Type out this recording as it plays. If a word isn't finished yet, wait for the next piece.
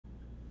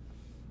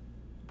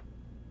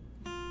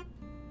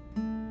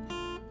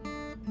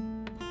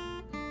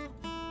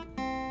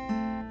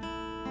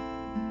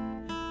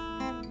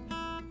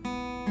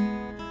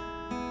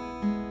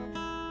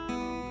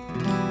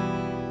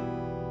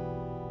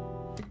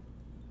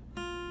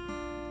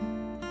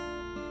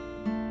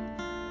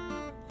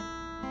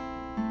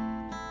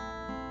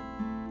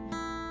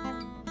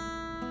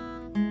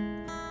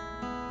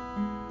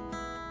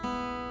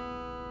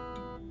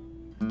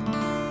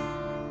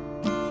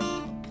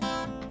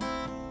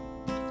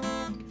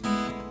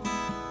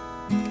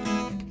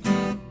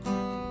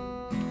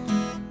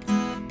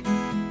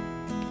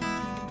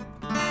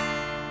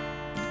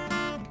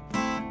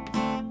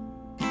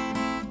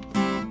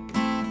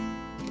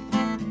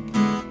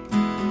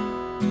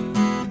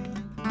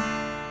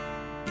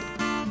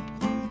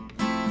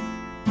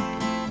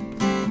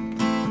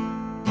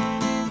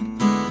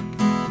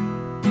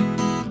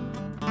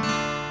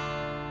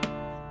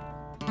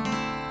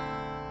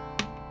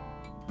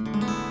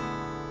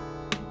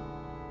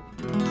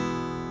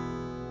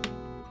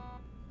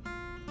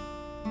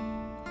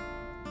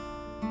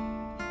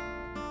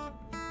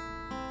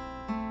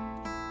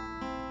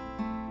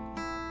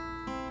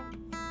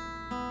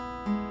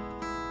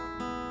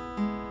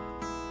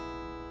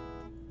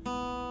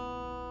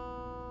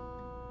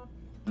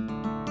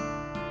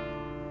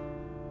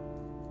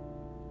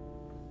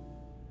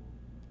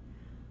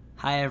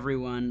Hi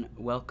everyone,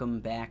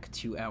 welcome back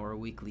to our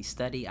weekly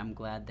study. I'm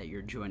glad that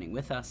you're joining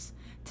with us.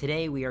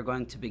 Today we are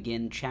going to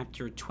begin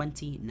chapter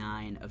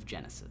 29 of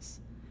Genesis.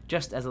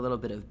 Just as a little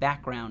bit of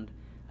background,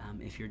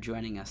 if you're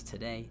joining us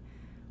today,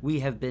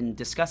 we have been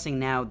discussing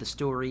now the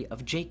story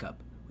of Jacob.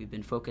 We've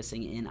been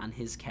focusing in on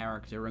his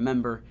character.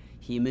 Remember,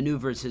 he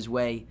maneuvers his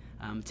way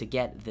to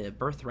get the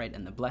birthright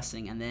and the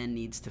blessing and then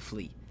needs to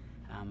flee.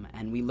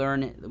 And we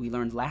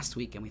learned last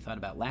week, and we thought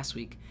about last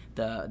week,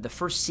 the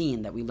first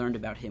scene that we learned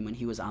about him when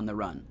he was on the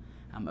run,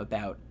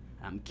 about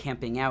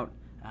camping out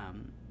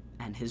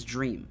and his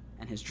dream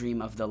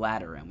of the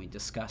ladder, and we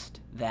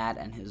discussed that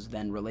and his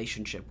then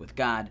relationship with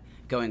God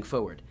going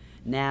forward.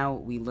 Now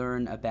we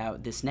learn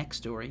about this next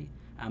story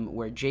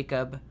where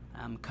Jacob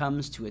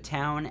comes to a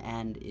town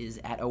and is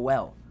at a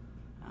well,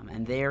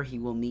 and there he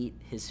will meet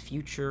his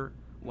future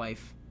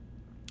wife,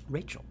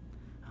 Rachel.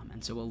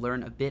 And so we'll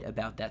learn a bit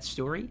about that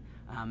story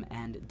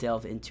and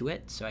delve into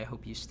it. So I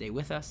hope you stay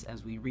with us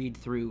as we read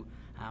through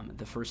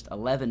the first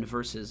 11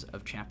 verses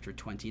of chapter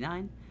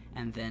 29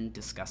 and then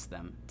discuss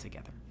them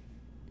together.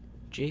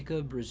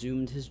 Jacob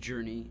resumed his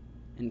journey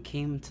and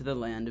came to the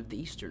land of the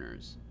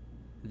Easterners.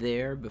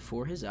 There,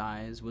 before his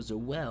eyes, was a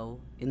well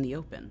in the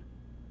open.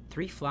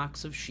 3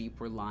 flocks of sheep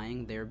were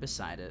lying there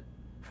beside it,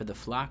 for the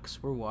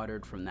flocks were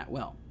watered from that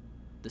well.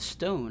 The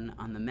stone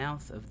on the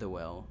mouth of the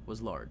well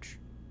was large.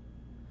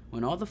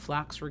 When all the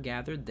flocks were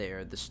gathered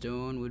there, the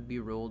stone would be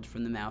rolled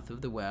from the mouth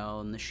of the well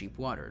and the sheep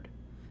watered.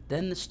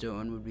 Then the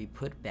stone would be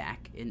put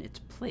back in its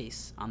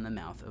place on the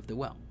mouth of the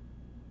well.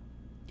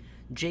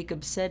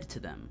 Jacob said to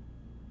them,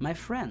 "My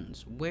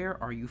friends,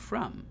 where are you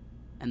from?"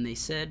 And they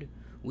said,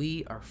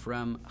 "We are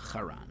from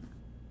Haran."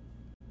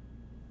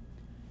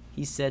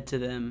 He said to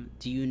them,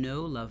 "Do you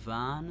know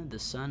Lavan, the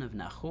son of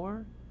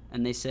Nahor?"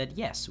 And they said,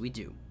 "Yes, we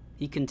do."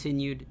 He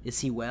continued, "Is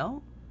he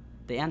well?"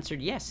 They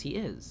answered, "Yes, he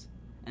is.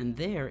 And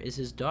there is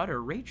his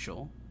daughter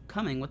Rachel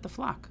coming with the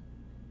flock."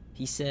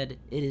 He said,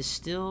 "It is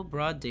still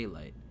broad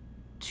daylight,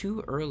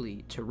 too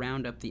early to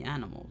round up the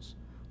animals.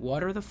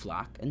 Water the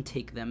flock and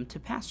take them to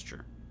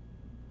pasture."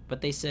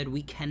 But they said,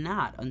 "We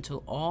cannot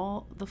until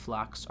all the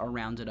flocks are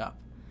rounded up.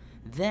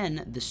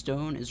 Then the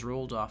stone is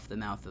rolled off the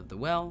mouth of the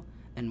well,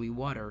 and we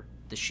water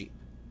the sheep."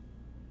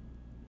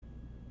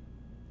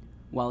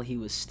 While he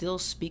was still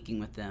speaking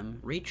with them,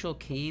 Rachel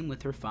came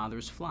with her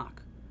father's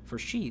flock, for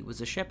she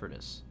was a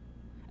shepherdess.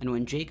 And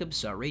when Jacob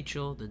saw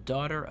Rachel, the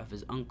daughter of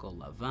his uncle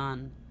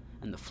Lavan,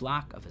 and the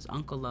flock of his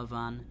uncle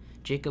Lavan,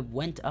 Jacob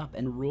went up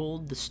and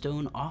rolled the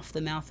stone off the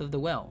mouth of the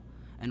well,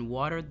 and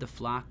watered the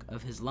flock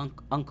of his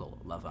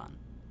uncle Lavan.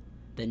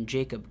 Then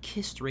Jacob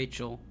kissed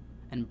Rachel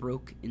and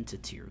broke into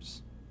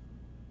tears.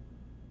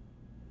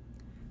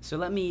 So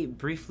let me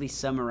briefly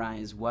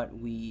summarize what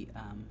we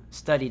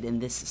studied in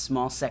this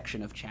small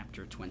section of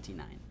chapter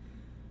 29.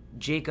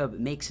 Jacob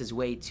makes his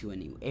way to a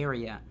new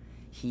area.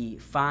 He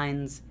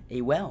finds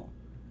a well.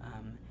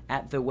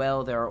 At the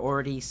well, there are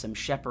already some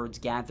shepherds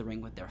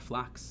gathering with their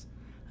flocks.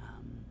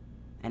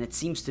 And it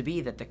seems to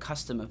be that the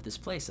custom of this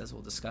place, as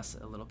we'll discuss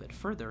a little bit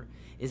further,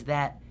 is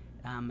that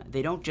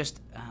they don't just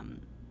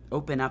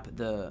open up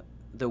the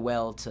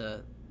well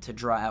to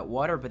draw out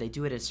water, but they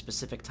do it at a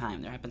specific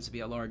time. There happens to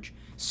be a large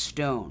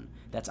stone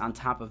that's on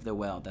top of the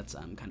well that's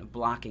kind of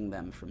blocking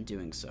them from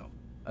doing so.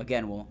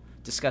 Again, we'll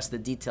discuss the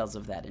details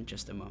of that in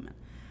just a moment.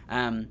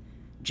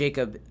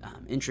 Jacob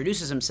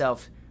introduces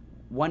himself,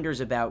 wonders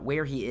about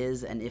where he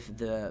is and if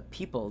the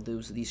people,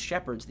 these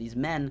shepherds, these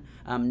men,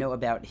 know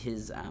about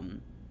his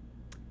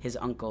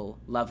uncle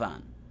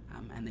Lavan,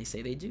 and they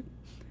say they do.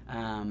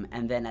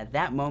 And then at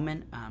that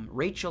moment,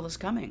 Rachel is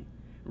coming.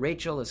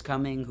 Rachel is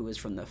coming, who is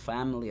from the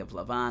family of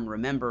Lavan.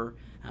 Remember,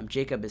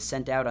 Jacob is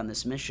sent out on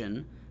this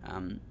mission,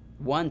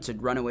 one, to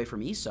run away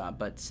from Esau,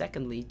 but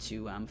secondly,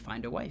 to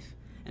find a wife,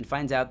 and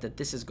finds out that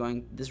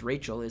this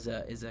Rachel is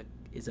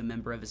a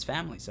member of his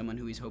family, someone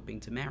who he's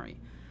hoping to marry.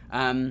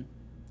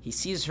 He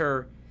sees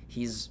her,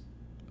 he's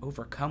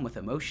overcome with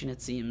emotion,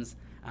 it seems,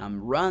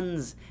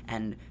 runs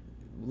and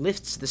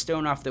lifts the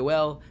stone off the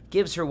well,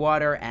 gives her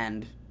water,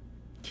 and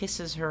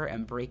kisses her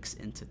and breaks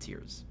into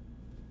tears.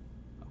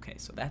 Okay,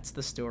 so that's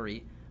the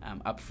story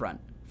up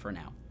front for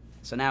now.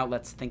 So now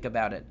let's think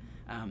about it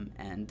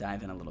and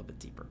dive in a little bit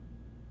deeper.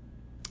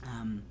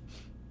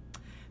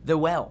 The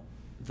well.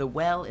 The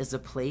well is a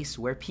place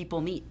where people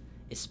meet,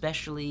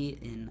 especially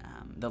in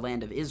the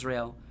land of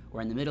Israel, or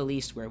in the Middle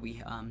East, where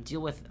we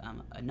deal with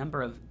a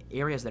number of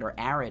areas that are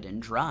arid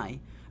and dry.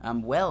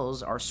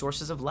 Wells are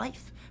sources of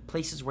life,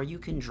 places where you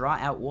can draw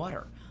out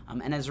water.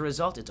 And as a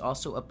result, it's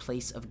also a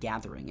place of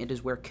gathering. It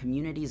is where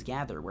communities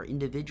gather, where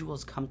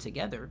individuals come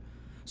together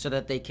so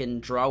that they can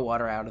draw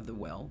water out of the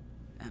well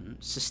and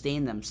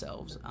sustain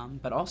themselves,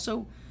 but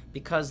also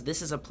because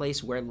this is a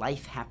place where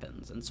life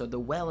happens. And so the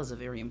well is a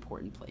very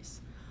important place.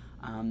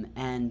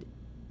 And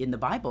in the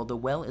Bible, the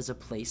well is a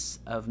place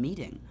of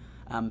meeting.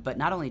 But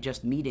not only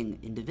just meeting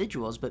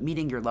individuals, but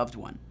meeting your loved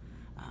one.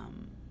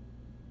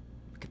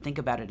 You could think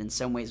about it in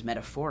some ways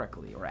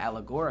metaphorically or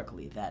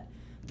allegorically, that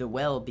the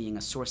well being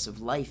a source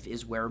of life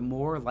is where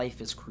more life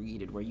is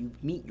created, where you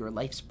meet your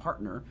life's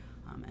partner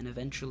and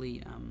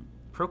eventually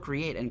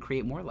procreate and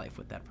create more life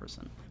with that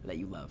person that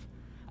you love.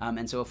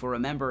 And so if we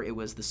remember, it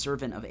was the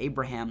servant of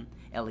Abraham,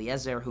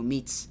 Eliezer, who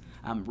meets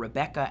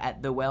Rebekah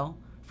at the well.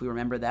 If we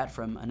remember that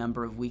from a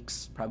number of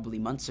weeks, probably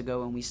months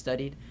ago when we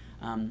studied,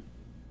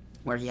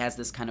 where he has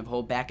this kind of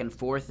whole back and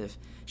forth. If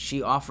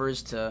she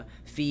offers to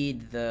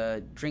give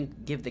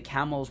the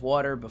camels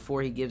water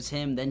before he gives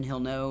him, then he'll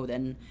know,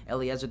 then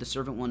Eliezer the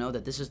servant will know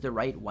that this is the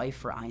right wife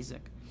for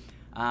Isaac.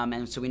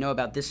 And so we know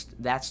about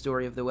that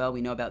story of the well.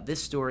 We know about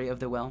this story of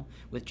the well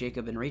with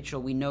Jacob and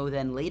Rachel. We know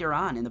then later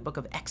on in the book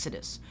of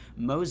Exodus,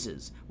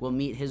 Moses will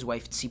meet his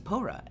wife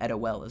Tzipporah at a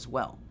well as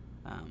well.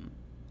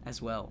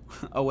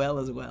 A well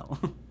as well.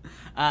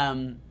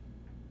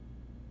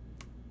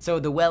 So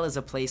the well is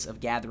a place of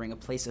gathering, a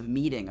place of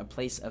meeting, a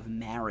place of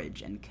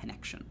marriage and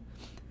connection.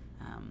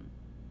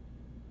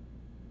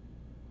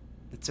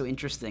 It's so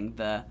interesting.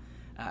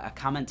 A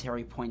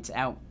commentary points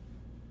out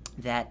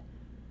that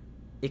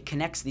it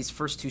connects these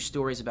first two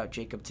stories about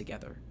Jacob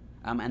together,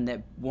 and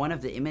that one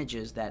of the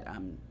images that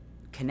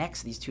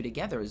connects these two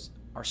together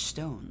are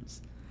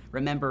stones.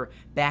 Remember,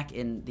 back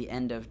in the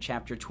end of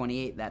chapter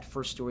 28, that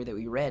first story that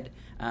we read,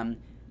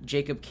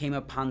 Jacob came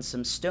upon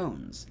some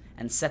stones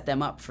and set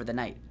them up for the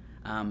night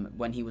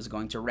when he was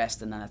going to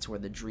rest, and then that's where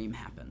the dream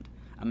happened.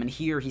 And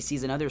here he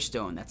sees another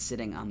stone that's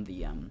sitting on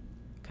the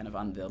kind of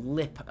on the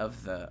lip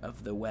of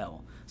the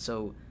well.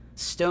 So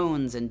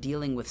stones and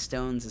dealing with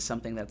stones is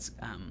something that's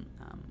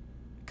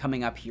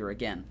coming up here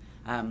again.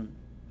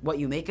 What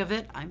you make of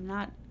it, I'm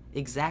not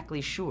exactly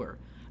sure,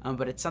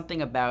 but it's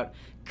something about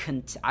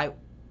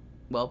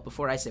well,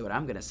 before I say what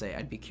I'm going to say,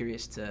 I'd be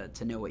curious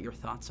to know what your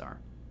thoughts are.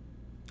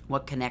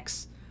 What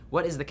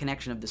is the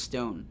connection of the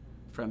stone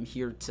from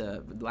here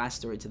to the last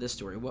story to this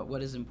story?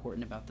 What is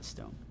important about the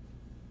stone?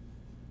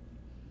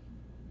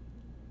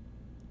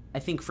 I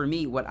think for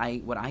me, what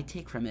I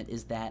take from it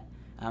is that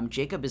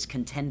Jacob is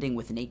contending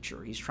with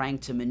nature. He's trying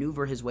to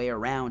maneuver his way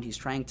around. He's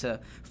trying to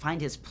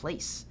find his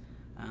place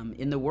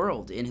in the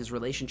world, in his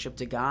relationship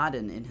to God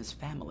and in his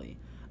family.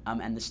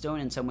 And the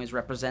stone in some ways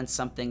represents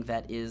something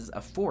that is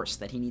a force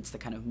that he needs to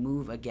kind of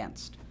move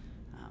against.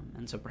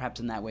 And so perhaps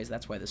in that way,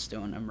 that's why the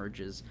stone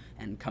emerges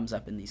and comes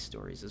up in these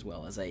stories as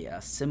well, as a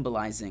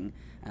symbolizing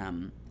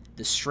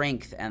the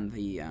strength and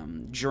the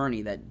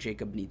journey that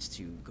Jacob needs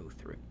to go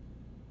through.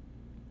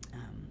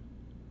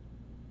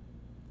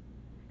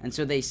 And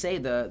so they say,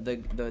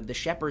 the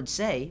shepherds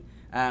say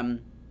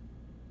that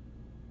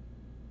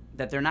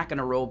they're not going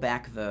to roll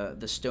back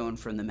the stone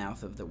from the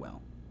mouth of the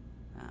well.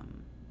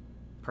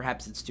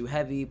 Perhaps it's too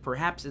heavy.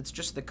 Perhaps it's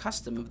just the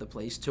custom of the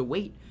place to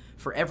wait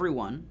for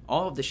everyone,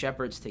 all of the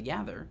shepherds to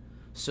gather,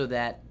 so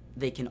that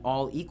they can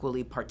all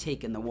equally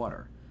partake in the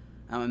water.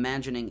 I'm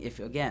imagining if,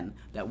 again,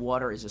 that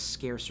water is a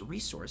scarce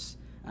resource,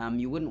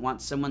 you wouldn't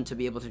want someone to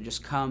be able to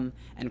just come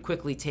and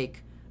quickly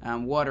take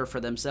water for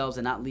themselves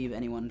and not leave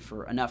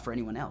enough for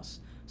anyone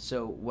else.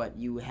 So what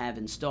you have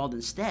installed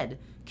instead,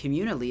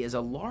 communally, is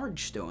a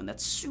large stone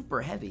that's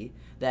super heavy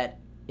that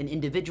an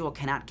individual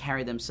cannot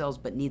carry themselves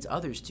but needs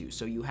others to.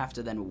 So you have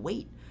to then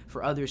wait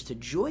for others to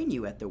join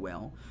you at the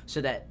well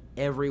so that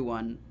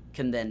everyone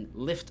can then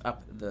lift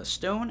up the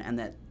stone and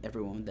that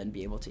everyone would then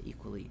be able to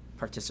equally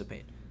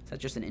participate. So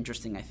that's just an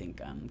interesting, I think,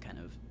 kind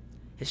of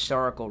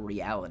historical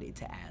reality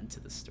to add to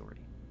the story.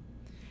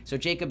 So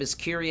Jacob is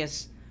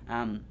curious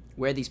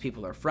where these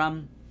people are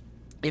from,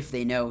 if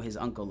they know his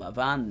uncle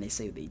Lavan, and they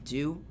say they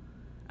do.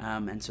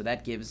 And so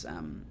that gives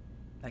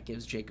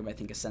Jacob, I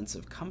think, a sense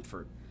of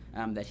comfort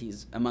that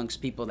he's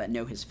amongst people that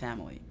know his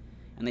family.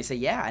 And they say,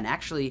 yeah, and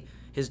actually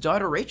his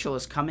daughter Rachel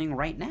is coming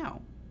right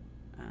now.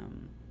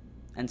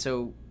 And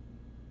so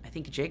I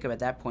think Jacob at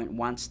that point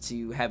wants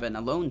to have an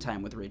alone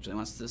time with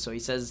Rachel. So he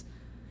says,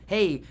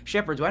 hey,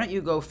 shepherds, why don't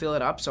you go fill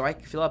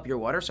up your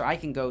water so I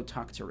can go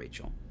talk to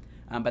Rachel.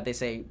 But they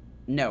say,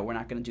 no, we're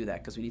not going to do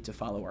that because we need to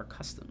follow our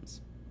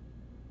customs.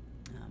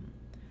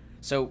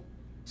 So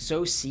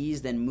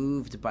seized and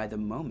moved by the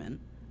moment,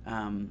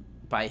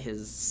 by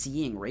his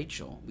seeing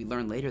Rachel, we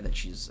learn later that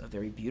she's a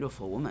very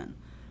beautiful woman,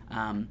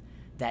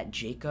 that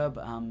Jacob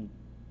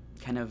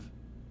kind of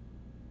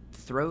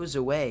throws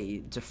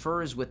away,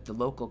 defers with the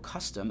local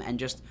custom, and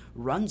just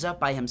runs up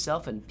by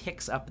himself and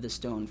picks up the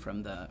stone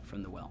from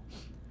the well.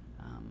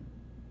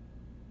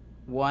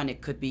 One,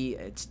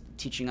 it's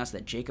teaching us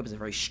that Jacob is a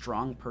very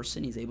strong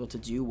person. He's able to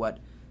do what,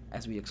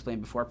 as we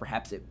explained before,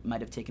 perhaps it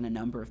might have taken a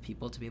number of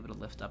people to be able to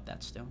lift up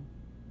that stone.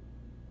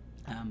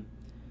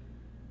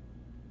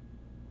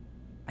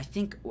 I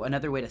think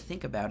another way to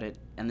think about it,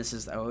 and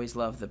I always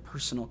love the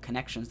personal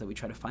connections that we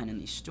try to find in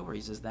these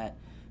stories, is that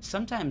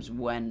sometimes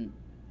when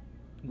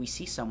we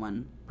see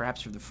someone,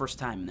 perhaps for the first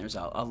time, and there's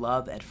a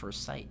love at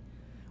first sight,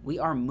 we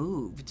are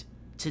moved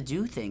to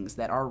do things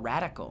that are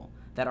radical,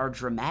 that are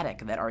dramatic,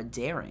 that are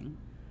daring,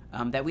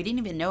 that we didn't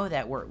even know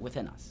that were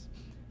within us.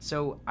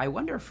 So I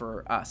wonder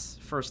for us,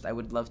 first I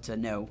would love to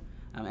know,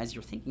 as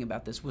you're thinking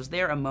about this, was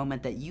there a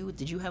moment that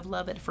did you have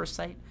love at first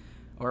sight?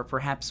 Or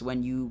perhaps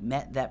when you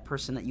met that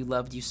person that you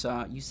loved, you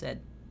said,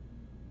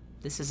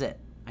 this is it.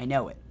 I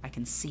know it. I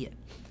can see it.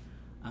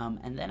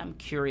 And then I'm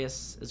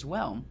curious as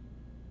well,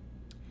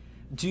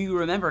 do you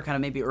remember kind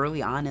of maybe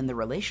early on in the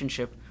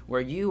relationship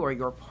where you or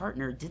your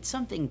partner did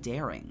something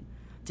daring,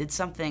 did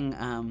something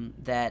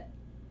that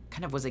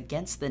kind of was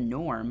against the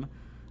norm,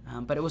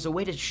 but it was a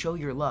way to show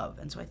your love?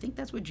 And so I think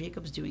that's what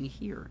Jacob's doing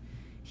here.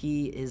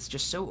 He is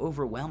just so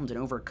overwhelmed and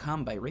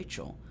overcome by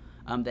Rachel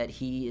that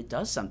he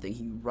does something.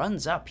 He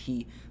runs up,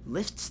 he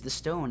lifts the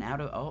stone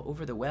out of all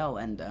over the well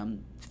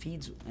and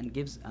feeds and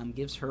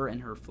gives her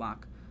and her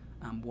flock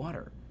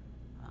water.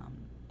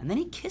 And then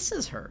he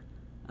kisses her.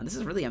 This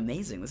is really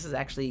amazing. This is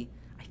actually,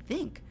 I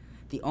think,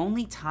 the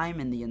only time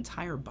in the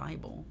entire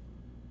Bible,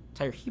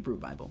 entire Hebrew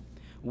Bible,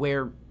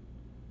 where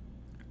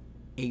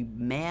a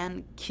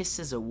man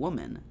kisses a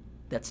woman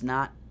that's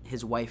not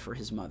his wife or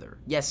his mother.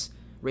 Yes,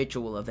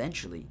 Rachel will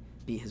eventually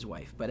be his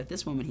wife, but at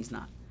this moment he's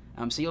not.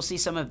 So you'll see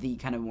some of the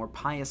kind of more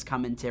pious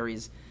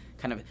commentaries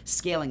kind of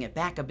scaling it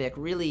back a bit.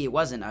 Really, it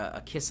wasn't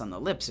a kiss on the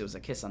lips. It was a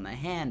kiss on the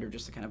hand, or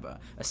just a kind of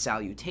a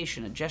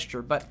salutation, a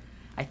gesture. But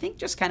I think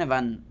just kind of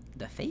on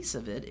the face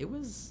of it, it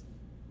was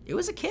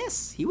a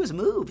kiss. He was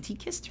moved. He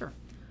kissed her.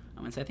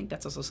 And so I think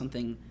that's also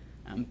something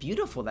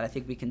beautiful that I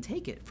think we can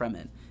take it from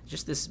it.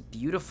 Just this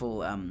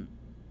beautiful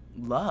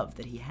love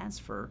that he has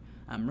for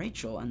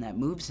Rachel, and that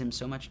moves him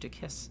so much to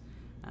kiss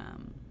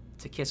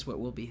what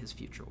will be his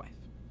future wife.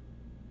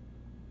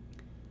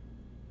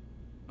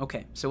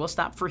 Okay, so we'll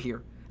stop for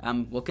here.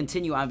 We'll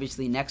continue,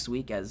 obviously, next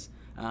week as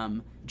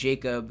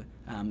Jacob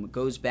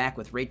goes back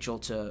with Rachel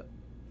to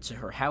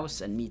her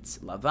house and meets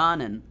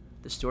Lavan, and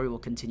the story will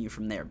continue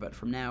from there. But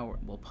from now,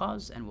 we'll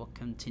pause, and we'll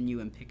continue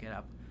and pick it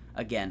up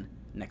again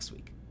next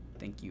week.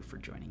 Thank you for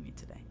joining me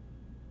today.